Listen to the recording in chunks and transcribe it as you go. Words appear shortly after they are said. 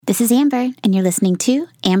This is Amber, and you're listening to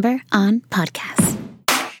Amber on Podcast.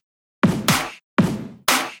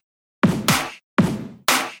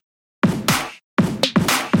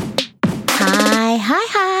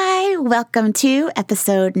 Hi. Welcome to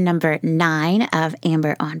episode number 9 of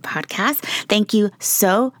Amber on Podcast. Thank you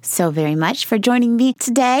so very much for joining me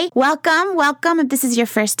today. Welcome. If this is your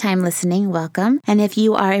first time listening, welcome. And if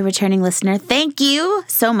you are a returning listener, thank you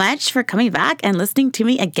so much for coming back and listening to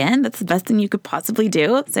me again. That's the best thing you could possibly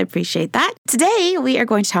do, so I appreciate that. Today, we are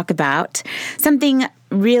going to talk about something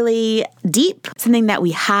really deep, something that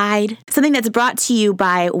we hide, something that's brought to you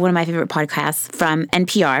by one of my favorite podcasts from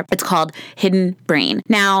NPR. It's called Hidden Brain.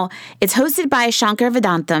 Now, it's hosted by Shankar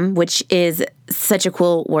Vedantam, which is such a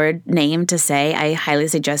cool word name to say. I highly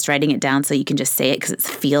suggest writing it down so you can just say it because it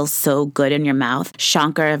feels so good in your mouth.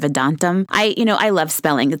 Shankar Vedantam. I love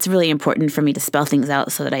spelling. It's really important for me to spell things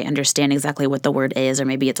out so that I understand exactly what the word is or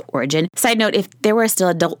maybe its origin. Side note, if there were still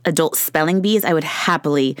adult spelling bees, I would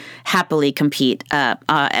happily compete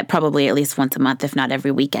probably at least once a month, if not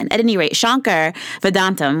every weekend. At any rate, Shankar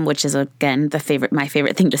Vedantam, which is again my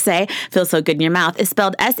favorite thing to say, feels so good in your mouth, is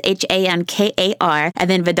spelled Shankar, and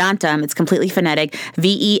then Vedantam, it's completely phonetic,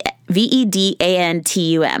 Vedantum,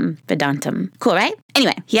 Vedantam. Cool, right?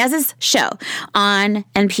 Anyway, he has this show on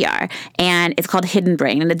NPR, and it's called Hidden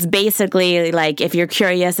Brain, and it's basically like, if you're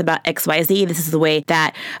curious about XYZ, this is the way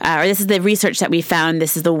that, or this is the research that we found,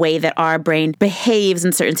 this is the way that our brain behaves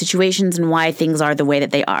in certain situations and why things are the way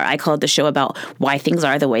that they are. I call it the show about why things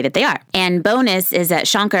are the way that they are. And bonus is that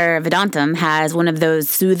Shankar Vedantam has one of those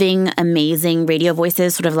soothing, amazing radio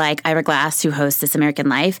voices, sort of like Ira Glass, who hosts This American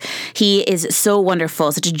Life. He is so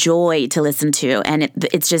wonderful, such a joy to listen to, and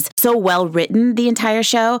it's just so well written, the entire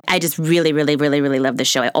show. I just really love the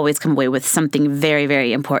show. I always come away with something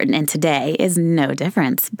very important, and today is no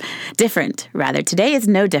different. Today is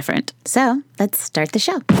no different. So let's start the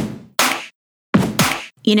show.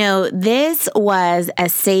 This was a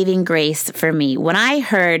saving grace for me. When I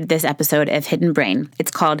heard this episode of Hidden Brain,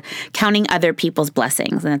 it's called Counting Other People's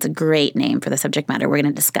Blessings, and that's a great name for the subject matter we're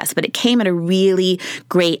going to discuss, but it came at a really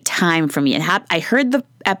great time for me. I heard the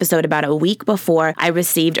episode about a week before I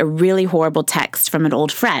received a really horrible text from an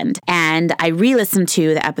old friend, and I re-listened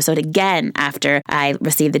to the episode again after I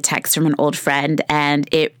received the text from an old friend, and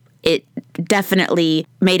it definitely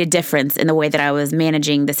made a difference in the way that I was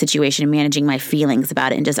managing the situation and managing my feelings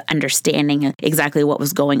about it and just understanding exactly what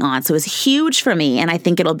was going on. So it was huge for me, and I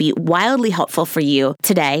think it'll be wildly helpful for you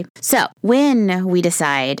today. So when we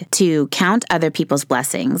decide to count other people's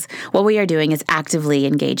blessings, what we are doing is actively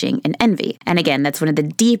engaging in envy. And again, that's one of the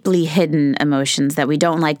deeply hidden emotions that we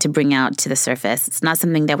don't like to bring out to the surface. It's not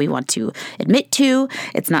something that we want to admit to.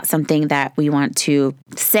 It's not something that we want to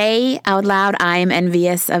say out loud, I am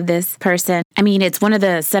envious of this person. I mean, it's one of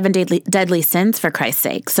the 7 deadly sins, for Christ's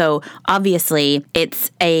sake. So obviously,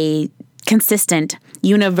 it's a consistent,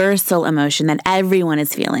 universal emotion that everyone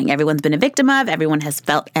is feeling. Everyone's been a victim of. Everyone has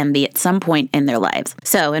felt envy at some point in their lives.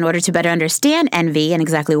 So in order to better understand envy and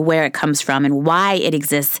exactly where it comes from and why it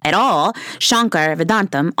exists at all, Shankar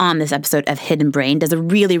Vedantam on this episode of Hidden Brain does a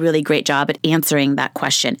really great job at answering that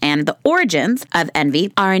question. And the origins of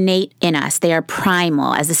envy are innate in us. They are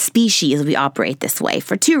primal. As a species, we operate this way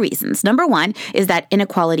for 2 reasons. Number 1 is that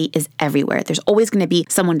inequality is everywhere. There's always going to be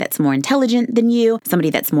someone that's more intelligent than you, somebody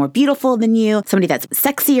that's more beautiful than you, somebody that's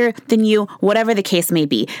sexier than you, whatever the case may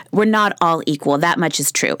be. We're not all equal. That much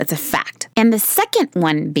is true. It's a fact. And the second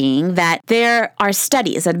one being that there are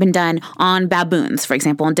studies that have been done on baboons, for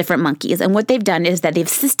example, on different monkeys. And what they've done is that they've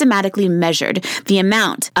systematically measured the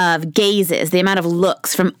amount of gazes, the amount of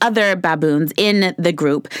looks from other baboons in the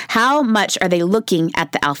group. How much are they looking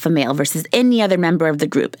at the alpha male versus any other member of the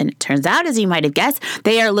group? And it turns out, as you might have guessed,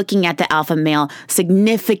 they are looking at the alpha male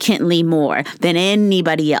significantly more than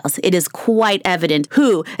anybody else. It is quite evident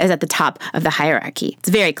who is at the top of the hierarchy. It's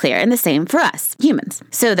very clear, and the same for us, humans.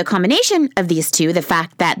 So the combination of these two, the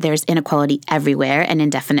fact that there's inequality everywhere and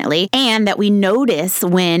indefinitely, and that we notice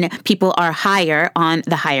when people are higher on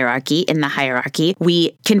the hierarchy, in the hierarchy,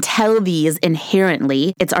 we can tell these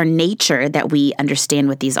inherently. It's our nature that we understand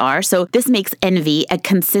what these are. So this makes envy a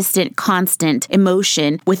consistent, constant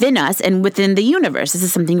emotion within us and within the universe. This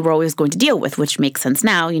is something we're always going to deal with, which makes sense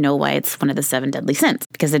now. You know why it's one of the 7 deadly sins,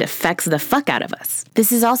 because it affects the fuck out of us.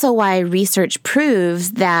 This is also why research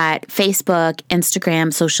proves that Facebook,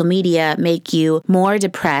 Instagram, social media make you more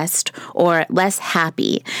depressed or less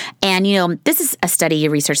happy. And, this is a study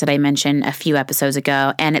research that I mentioned a few episodes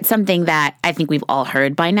ago, and it's something that I think we've all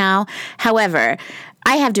heard by now. However,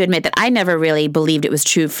 I have to admit that I never really believed it was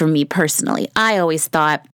true for me personally. I always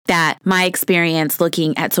thought that my experience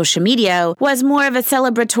looking at social media was more of a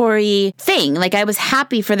celebratory thing. Like I was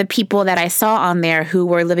happy for the people that I saw on there who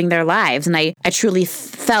were living their lives. And I truly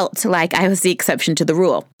felt like I was the exception to the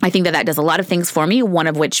rule. I think that does a lot of things for me, one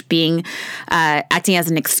of which being acting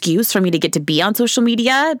as an excuse for me to get to be on social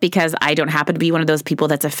media because I don't happen to be one of those people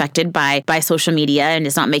that's affected by social media and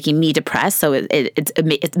it's not making me depressed. So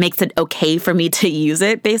it makes it okay for me to use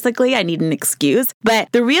it, basically. I need an excuse.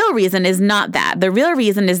 But the real reason is not that. The real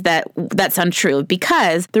reason is that that's untrue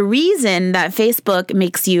because the reason that Facebook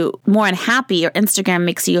makes you more unhappy or Instagram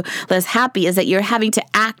makes you less happy is that you're having to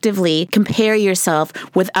actively compare yourself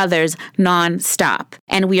with others nonstop.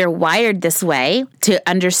 And we are wired this way to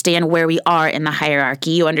understand where we are in the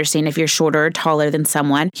hierarchy. You understand if you're shorter or taller than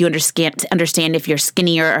someone. You understand if you're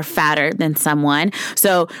skinnier or fatter than someone.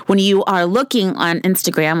 So when you are looking on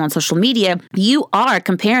Instagram, on social media, you are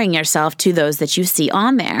comparing yourself to those that you see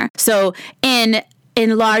on there. So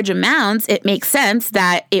in large amounts, it makes sense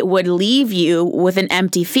that it would leave you with an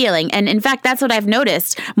empty feeling. And in fact, that's what I've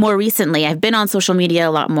noticed more recently. I've been on social media a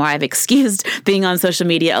lot more. I've excused being on social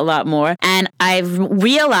media a lot more. And I've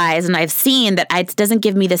realized and I've seen that it doesn't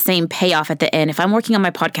give me the same payoff at the end. If I'm working on my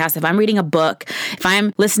podcast, if I'm reading a book, if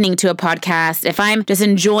I'm listening to a podcast, if I'm just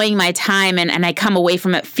enjoying my time and I come away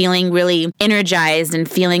from it feeling really energized and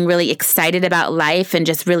feeling really excited about life and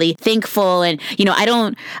just really thankful. And,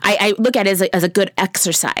 I look at it as a good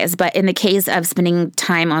exercise. But in the case of spending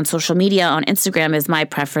time on social media, on Instagram is my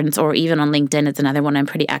preference, or even on LinkedIn, it's another one I'm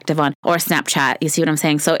pretty active on, or Snapchat. You see what I'm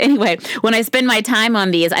saying? So anyway, when I spend my time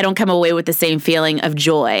on these, I don't come away with the same feeling of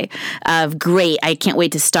joy, of great, I can't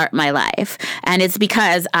wait to start my life. And it's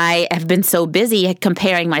because I have been so busy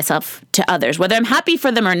comparing myself to others. Whether I'm happy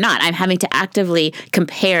for them or not, I'm having to actively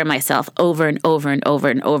compare myself over and over and over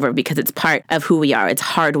and over because it's part of who we are. It's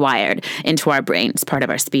hardwired into our brain. It's part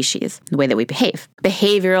of our species, the way that we behave.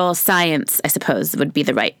 Behavioral science, I suppose, would be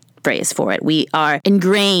the right phrase for it. We are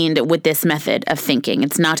ingrained with this method of thinking.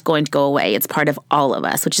 It's not going to go away. It's part of all of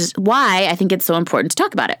us, which is why I think it's so important to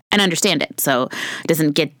talk about it and understand it so it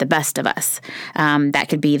doesn't get the best of us. That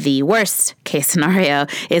could be the worst case scenario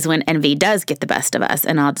is when envy does get the best of us.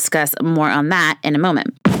 And I'll discuss more on that in a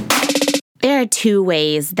moment. There are two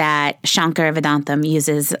ways that Shankar Vedantam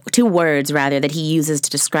uses, two words rather, that he uses to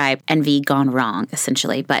describe envy gone wrong,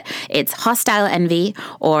 essentially. But it's hostile envy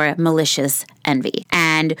or malicious envy.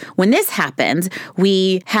 And when this happens,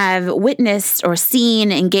 we have witnessed or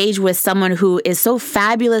seen, engaged with someone who is so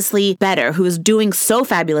fabulously better, who is doing so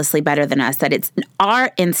fabulously better than us, that it's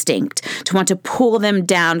our instinct to want to pull them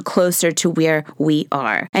down closer to where we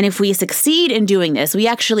are. And if we succeed in doing this, we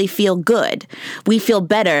actually feel good. We feel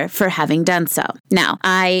better for having done so. Now,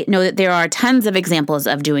 I know that there are tons of examples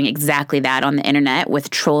of doing exactly that on the internet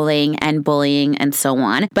with trolling and bullying and so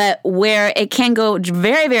on. But where it can go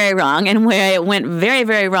very, very wrong, and where it went very,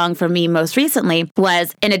 very wrong for me most recently,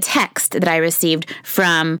 was in a text that I received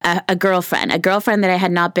from a girlfriend that I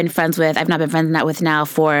had not been friends with. I've not been friends with now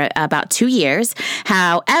for about 2 years.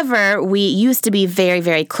 However, we used to be very,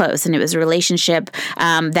 very close, and it was a relationship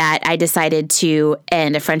that I decided to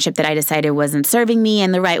end, a friendship that I decided wasn't serving me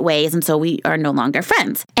in the right ways, and so we are no longer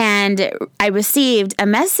friends. And I received a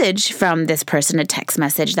message from this person, a text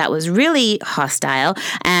message that was really hostile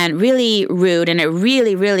and really rude, and it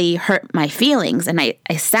really, really hurt my feelings. And I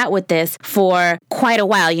sat with this for quite a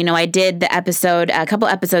while. I did the episode, a couple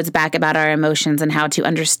episodes back, about our emotions and how to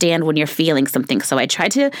understand when you're feeling something. So I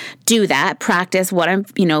tried to do that, practice what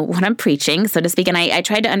I'm preaching, so to speak. And I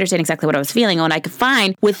tried to understand exactly what I was feeling. And I could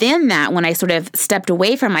find within that, when I sort of stepped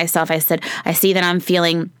away from myself, I said, I see that I'm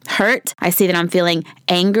feeling hurt. I see that I'm feeling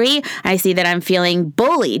angry. I see that I'm feeling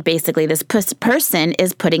bullied. Basically, this person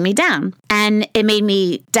is putting me down. And it made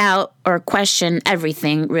me doubt or question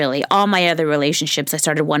everything, really. All my other relationships, I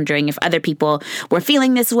started wondering if other people were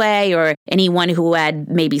feeling this way, or anyone who had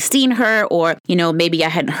maybe seen her, or, maybe I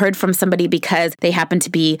hadn't heard from somebody because they happened to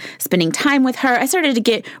be spending time with her. I started to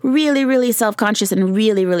get really, really self-conscious and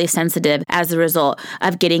really, really sensitive as a result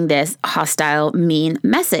of getting this hostile, mean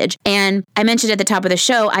message. And I mentioned at the top of the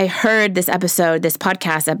show, I heard this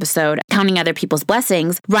podcast episode, Counting Other People's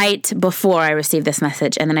Blessings, right before I received this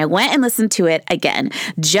message. And then I went and listened to it again,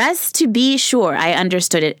 just to be sure I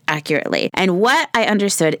understood it accurately. And what I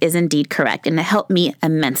understood is indeed correct, and it helped me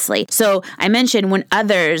immensely. So I mentioned when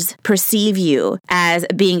others perceive you as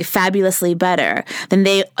being fabulously better, then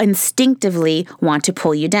they instinctively want to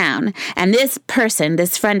pull you down. And this person,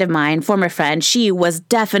 this friend of mine, former friend, she was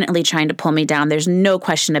definitely trying to pull me down. There's no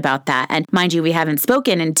question about that. And mind you, we haven't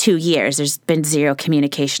spoken in 2 years. There's been zero communication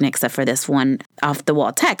communication except for this one off the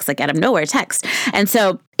wall text, like out of nowhere text. And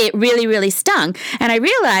so it really, really stung. And I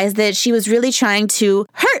realized that she was really trying to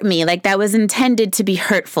hurt me, like that was intended to be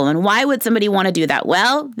hurtful. And why would somebody want to do that?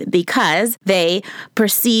 Well, because they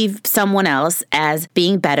perceive someone else as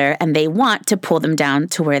being better and they want to pull them down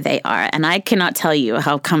to where they are. And I cannot tell you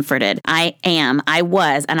how comforted I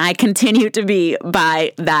was, and I continue to be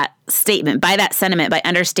by that statement, by that sentiment, by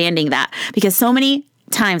understanding that. Because so many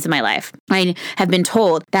times in my life, I have been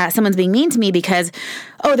told that someone's being mean to me because,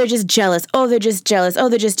 oh, they're just jealous. Oh, they're just jealous. Oh,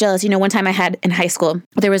 they're just jealous. You know, one time I had in high school,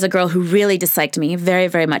 there was a girl who really disliked me very,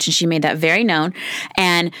 very much. And she made that very known.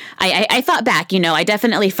 And I fought back, I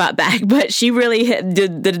definitely fought back, but she really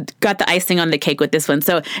got the icing on the cake with this one.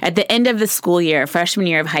 So at the end of the school year, freshman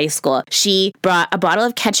year of high school, she brought a bottle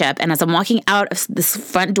of ketchup. And as I'm walking out of the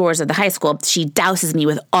front doors of the high school, she douses me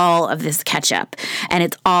with all of this ketchup. And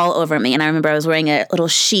it's all over me. And I remember I was wearing a little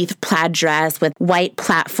sheath plaid dress with white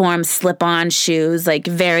platform slip-on shoes, like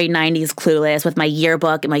very 90s Clueless, with my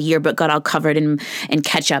yearbook, and my yearbook got all covered in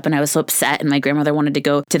ketchup, and I was so upset, and my grandmother wanted to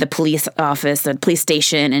go to the police office, the police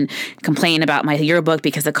station, and complain about my yearbook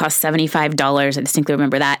because it cost $75. I distinctly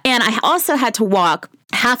remember that. And I also had to walk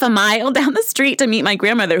half a mile down the street to meet my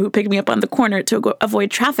grandmother, who picked me up on the corner to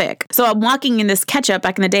avoid traffic. So I'm walking in this ketchup.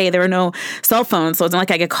 Back in the day, there were no cell phones, so it's not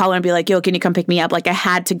like I could call her and be like, yo, can you come pick me up? Like, I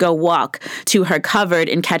had to go walk to her covered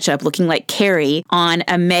in ketchup, looking like Carrie on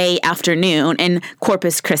a May afternoon in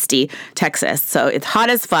Corpus Christi, Texas. So it's hot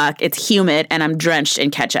as fuck, it's humid, and I'm drenched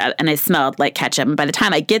in ketchup, and I smelled like ketchup. And by the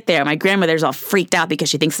time I get there, my grandmother's all freaked out because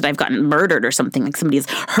she thinks that I've gotten murdered or something, like somebody's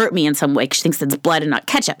hurt me in some way. She thinks it's blood and not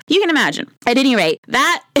ketchup. You can imagine. At any rate, that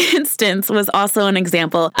instance was also an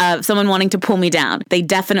example of someone wanting to pull me down. They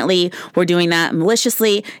definitely were doing that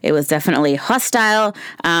maliciously. It was definitely hostile.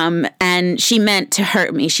 And she meant to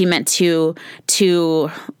hurt me. She meant to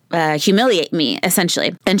humiliate me,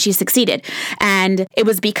 essentially. And she succeeded. And it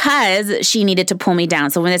was because she needed to pull me down.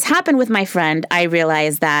 So when this happened with my friend, I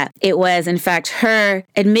realized that it was, in fact, her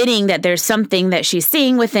admitting that there's something that she's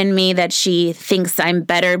seeing within me that she thinks I'm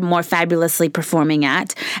better, more fabulously performing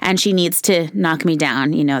at. And she needs to knock me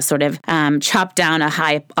down, sort of chop down a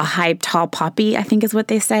high, tall poppy, I think is what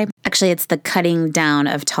they say. Actually, it's the cutting down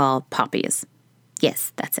of tall poppies.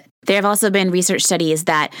 Yes, that's it. There have also been research studies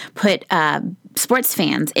that put sports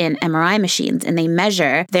fans in MRI machines, and they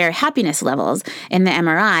measure their happiness levels in the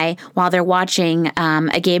MRI while they're watching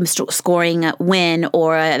a game scoring win,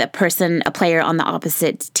 or a player on the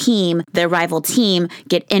opposite team, their rival team,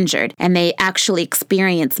 get injured. And they actually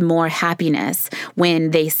experience more happiness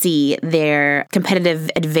when they see their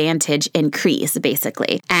competitive advantage increase,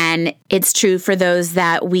 basically. And it's true for those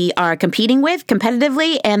that we are competing with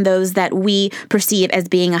competitively and those that we perceive as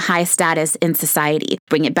being a high status in society.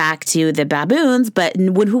 Bring it back to the baboons, but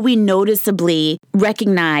who we noticeably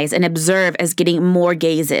recognize and observe as getting more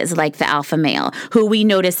gazes, like the alpha male, who we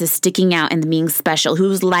notice is sticking out and being special,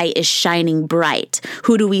 whose light is shining bright.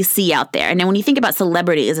 Who do we see out there? And then when you think about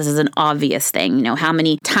celebrities, this is an obvious thing. How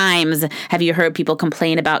many times have you heard people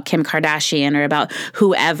complain about Kim Kardashian or about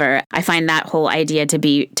whoever? I find that whole idea to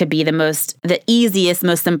be the easiest,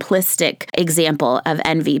 most simplistic example of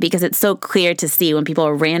envy, because it's so clear to see when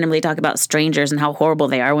people randomly talk about strangers and how horrible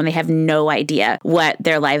they are when they have no idea what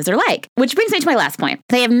their lives are like. Which brings me to my last point.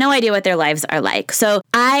 They have no idea what their lives are like. So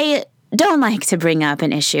I don't like to bring up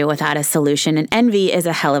an issue without a solution, and envy is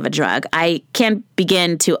a hell of a drug. I can't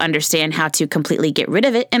begin to understand how to completely get rid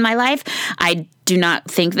of it in my life. I do not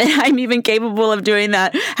think that I'm even capable of doing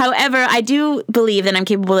that. However, I do believe that I'm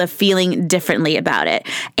capable of feeling differently about it.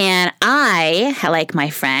 And I, like my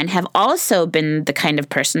friend, have also been the kind of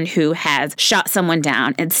person who has shot someone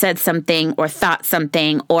down and said something or thought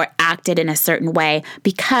something or acted in a certain way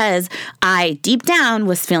because I, deep down,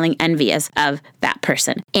 was feeling envious of that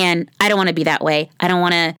person. And I don't want to be that way. I don't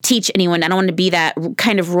want to teach anyone. I don't want to be that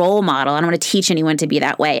kind of role model. I don't want to teach anyone to be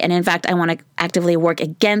that way. And in fact, I want to actively work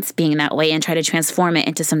against being that way and try to transform it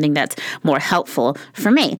into something that's more helpful for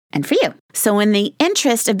me and for you. So in the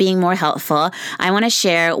interest of being more helpful, I want to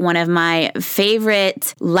share one of my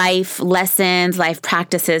favorite life lessons, life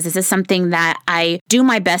practices. This is something that I do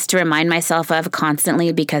my best to remind myself of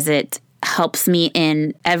constantly because it helps me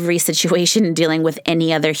in every situation dealing with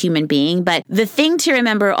any other human being. But the thing to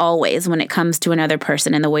remember always when it comes to another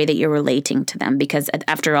person and the way that you're relating to them, because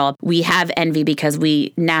after all, we have envy because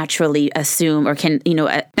we naturally assume or can,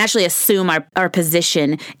 naturally assume our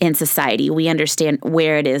position in society. We understand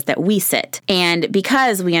where it is that we sit. And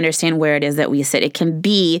because we understand where it is that we sit,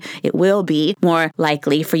 it will be more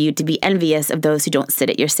likely for you to be envious of those who don't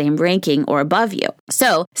sit at your same ranking or above you.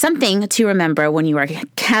 So something to remember when you are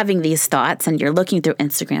having these thoughts and you're looking through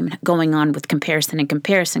Instagram, going on with comparison,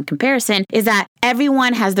 is that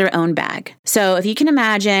everyone has their own bag. So if you can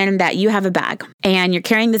imagine that you have a bag and you're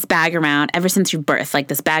carrying this bag around ever since your birth, like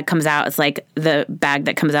this bag comes out, it's like the bag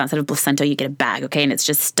that comes out instead of placenta, you get a bag, okay? And it's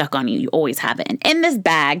just stuck on you. You always have it. And in this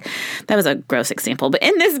bag, that was a gross example, but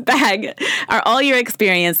in this bag are all your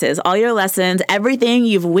experiences, all your lessons, everything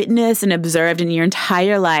you've witnessed and observed in your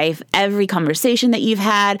entire life, every conversation that you've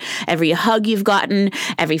had, every hug you've gotten,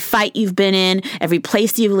 every fight you've been in, every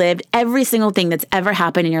place you've lived, every single thing that's ever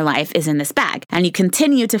happened in your life is in this bag. And you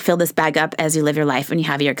continue to fill this bag up as you live your life and you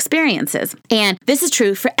have your experiences. And this is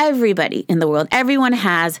true for everybody in the world. Everyone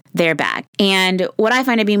has their bag. And what I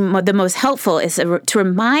find to be the most helpful is to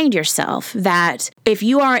remind yourself that if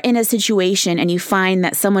you are in a situation and you find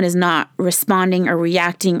that someone is not responding or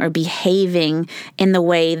reacting or behaving in the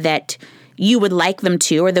way that you would like them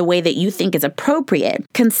to, or the way that you think is appropriate,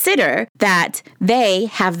 consider that they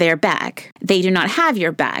have their bag. They do not have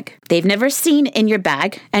your bag. They've never seen in your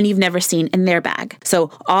bag, and you've never seen in their bag. So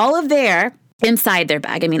all of their inside their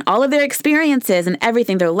bag, all of their experiences and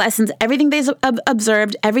everything, their lessons, everything they've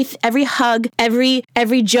observed, every hug,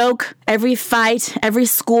 every joke, every fight, every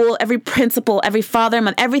school, every principal, every father,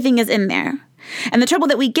 mother, everything is in there. And the trouble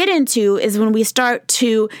that we get into is when we start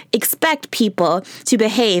to expect people to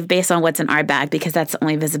behave based on what's in our bag, because that's the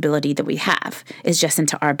only visibility that we have is just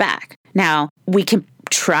into our bag. Now, we can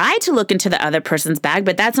try to look into the other person's bag,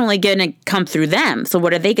 but that's only going to come through them. So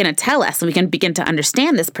what are they going to tell us? And we can begin to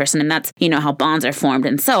understand this person. And that's, how bonds are formed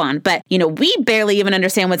and so on. But, we barely even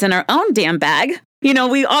understand what's in our own damn bag.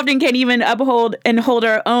 We often can't even uphold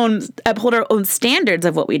our own standards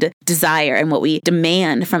of what we desire and what we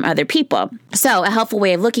demand from other people. So a helpful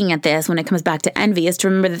way of looking at this when it comes back to envy is to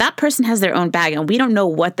remember that person has their own bag and we don't know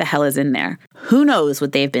what the hell is in there. Who knows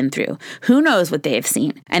what they've been through? Who knows what they have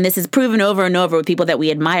seen? And this is proven over and over with people that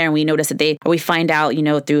we admire, and we notice that we find out,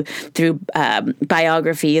 through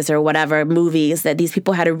biographies or whatever, movies, that these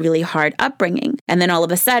people had a really hard upbringing. And then all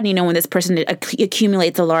of a sudden, when this person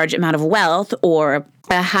accumulates a large amount of wealth or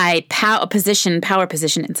a high power position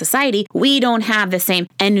in society, we don't have the same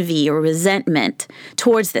envy or resentment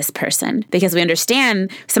towards this person because we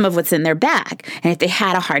understand some of what's in their bag. And if they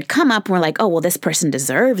had a hard come up, we're like, oh, well, this person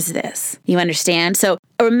deserves this. You understand? So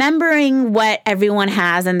remembering what everyone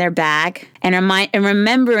has in their bag and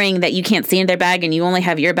remembering that you can't see in their bag and you only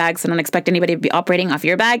have your bag, so don't expect anybody to be operating off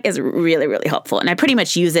your bag, is really, really helpful. And I pretty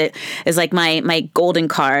much use it as like my golden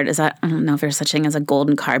card. I don't know if there's such a thing as a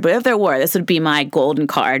golden card, but if there were, this would be my golden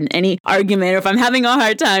card. Any argument, or if I'm having a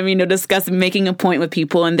hard time, discussing, making a point with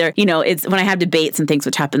people, and they're, it's when I have debates and things,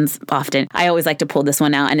 which happens often, I always like to pull this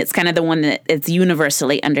one out, and it's kind of the one that it's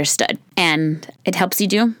universally understood, and it helps you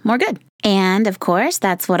do more good. And of course,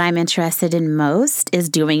 that's what I'm interested in most, is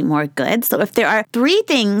doing more good. So if there are 3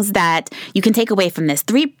 things that you can take away from this,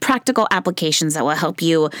 3 practical applications that will help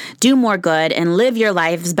you do more good and live your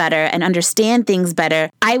lives better and understand things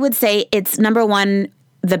better, I would say it's number 1,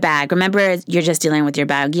 the bag. Remember, you're just dealing with your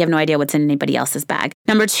bag. You have no idea what's in anybody else's bag.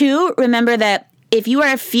 Number 2, remember that if you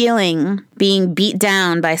are feeling being beat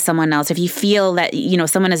down by someone else, if you feel that,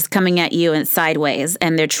 someone is coming at you in sideways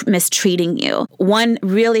and they're mistreating you, one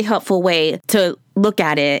really helpful way to look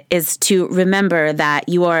at it is to remember that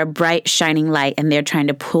you are a bright, shining light and they're trying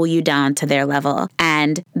to pull you down to their level.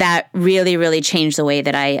 And that really, really changed the way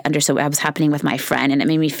that I understood what was happening with my friend. And it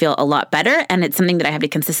made me feel a lot better. And it's something that I have to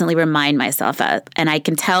consistently remind myself of. And I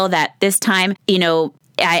can tell that this time,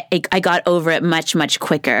 I got over it much, much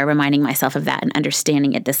quicker, reminding myself of that and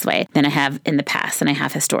understanding it this way than I have in the past and I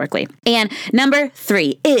have historically. And number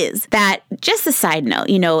 3 is that, just a side note,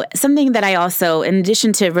 something that I also, in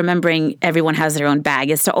addition to remembering everyone has their own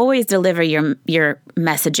bag, is to always deliver your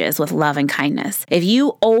messages with love and kindness. If you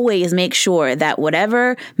always make sure that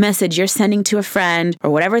whatever message you're sending to a friend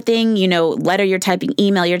or whatever thing, letter you're typing,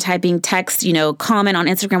 email you're typing, text, comment on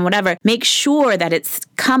Instagram, whatever, make sure that it's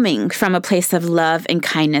coming from a place of love and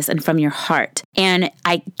kindness and from your heart. And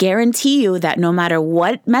I guarantee you that no matter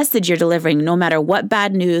what message you're delivering, no matter what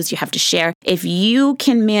bad news you have to share, if you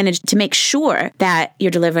can manage to make sure that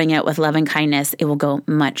you're delivering it with love and kindness, it will go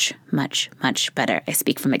much, much, much better. I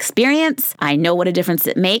speak from experience. I know what a difference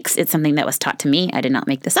it makes. It's something that was taught to me. I did not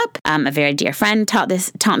make this up. A very dear friend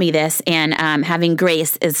taught me this, and having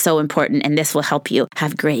grace is so important, and this will help you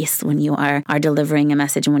have grace when you are delivering a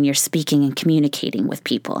message and when you're speaking and communicating with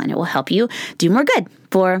people, and it will help you do more good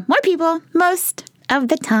for more people most of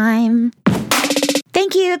the time.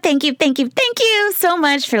 Thank you so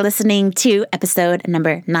much for listening to episode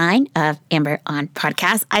number 9 of Amber on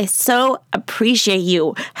Podcast. I so appreciate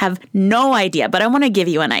you. Have no idea, but I want to give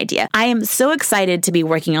you an idea. I am so excited to be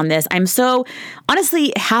working on this. I'm so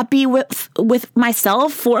honestly happy with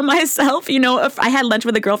myself, for myself. You know, if I had lunch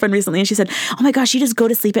with a girlfriend recently and she said, oh my gosh, you just go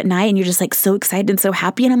to sleep at night and you're just like so excited and so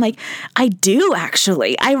happy. And I'm like, I do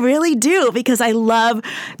actually. I really do, because I love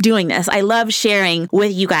doing this. I love sharing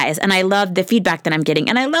with you guys, and I love the feedback that I'm getting,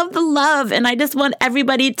 and I love the love, and I just want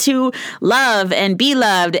everybody to love and be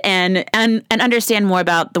loved and understand more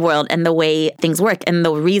about the world and the way things work and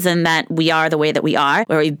the reason that we are the way that we are,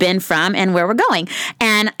 where we've been from and where we're going.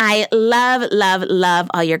 And I love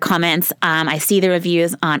all your comments. I see the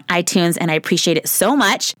reviews on iTunes and I appreciate it so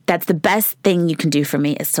much. That's the best thing you can do for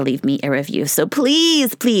me, is to leave me a review. So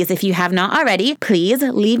please, if you have not already, please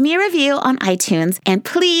leave me a review on iTunes, and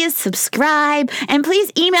please subscribe, and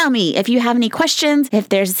please email me if you have any questions. If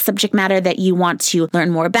there's a subject matter that you want to learn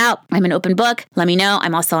more about, I'm an open book. Let me know.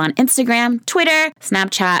 I'm also on Instagram, Twitter,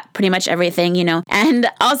 Snapchat, pretty much everything, you know. And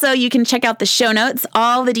also you can check out the show notes.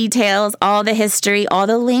 All the details, all the history, all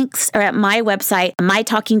the links are at my website,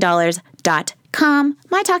 mytalkingdollars.com,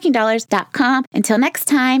 mytalkingdollars.com. Until next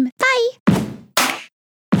time, bye.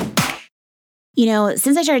 You know,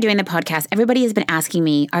 since I started doing the podcast, everybody has been asking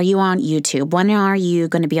me, are you on YouTube? When are you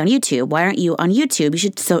going to be on YouTube? Why aren't you on YouTube? You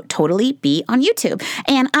should totally be on YouTube.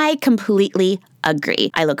 And I completely agree.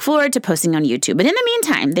 I look forward to posting on YouTube. But in the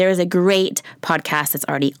meantime, there is a great podcast that's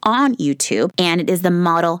already on YouTube, and it is the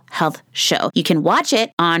Model Health Show. You can watch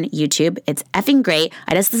it on YouTube. It's effing great.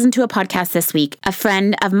 I just listened to a podcast this week. A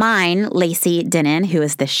friend of mine, Lacey Denon, who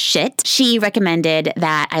is the shit, she recommended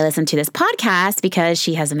that I listen to this podcast because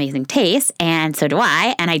she has amazing taste, and so do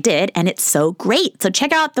I, and I did, and it's so great. So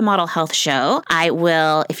check out the Model Health Show. I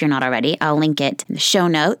will, if you're not already, I'll link it in the show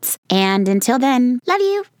notes. And until then, love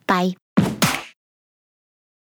you. Bye.